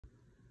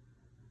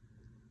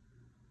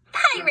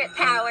pirate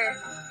power.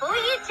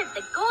 Voyage of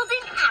the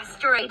golden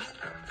asteroid.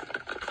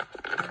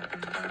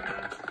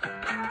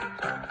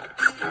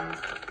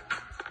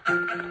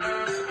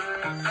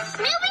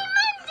 Movie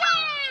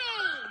Monday!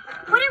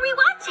 What are we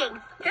watching?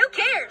 Who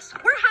cares?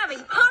 We're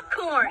having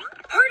popcorn.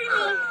 Pardon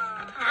me.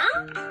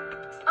 Huh?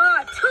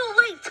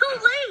 Too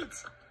late.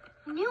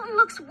 Newton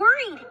looks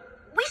worried.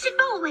 We should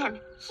follow him.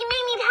 He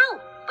may need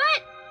help.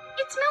 But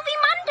it's Movie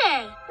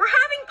Monday. We're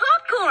having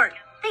popcorn.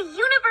 The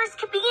universe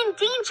could be in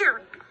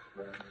danger.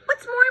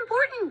 What's more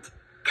important?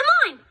 Come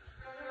on.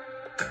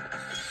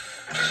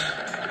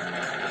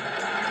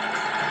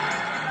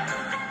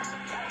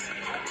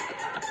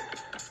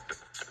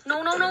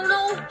 No.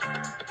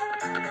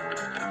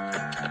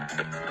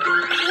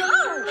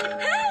 Oh,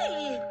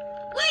 hey!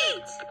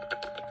 Wait!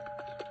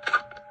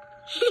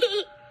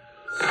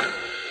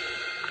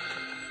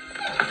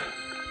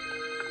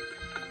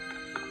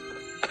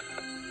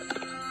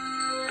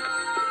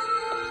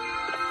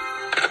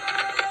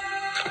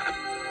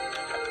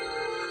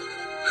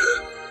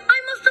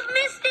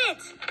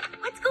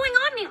 What's going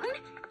on, Newton?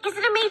 Is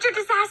it a major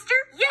disaster?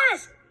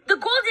 Yes! The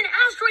golden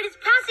asteroid is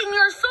passing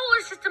near our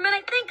solar system and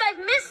I think I've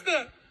missed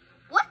it.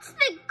 What's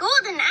the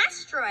golden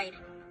asteroid?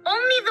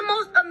 Only the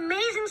most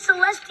amazing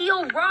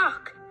celestial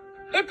rock.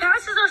 It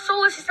passes our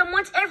solar system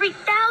once every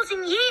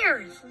 1,000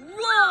 years.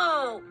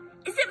 Whoa!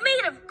 Is it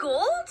made of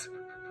gold?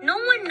 No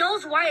one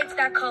knows why it's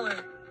that color.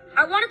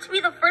 I wanted to be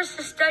the first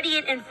to study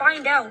it and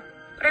find out,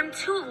 but I'm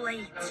too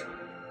late.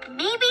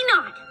 Maybe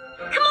not.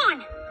 Come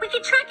on, we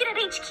can track it at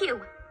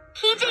HQ.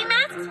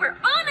 PJMasks, we're on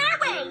our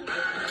way!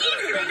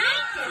 Into the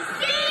night to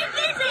save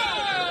the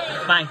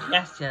day! Fine,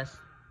 yes.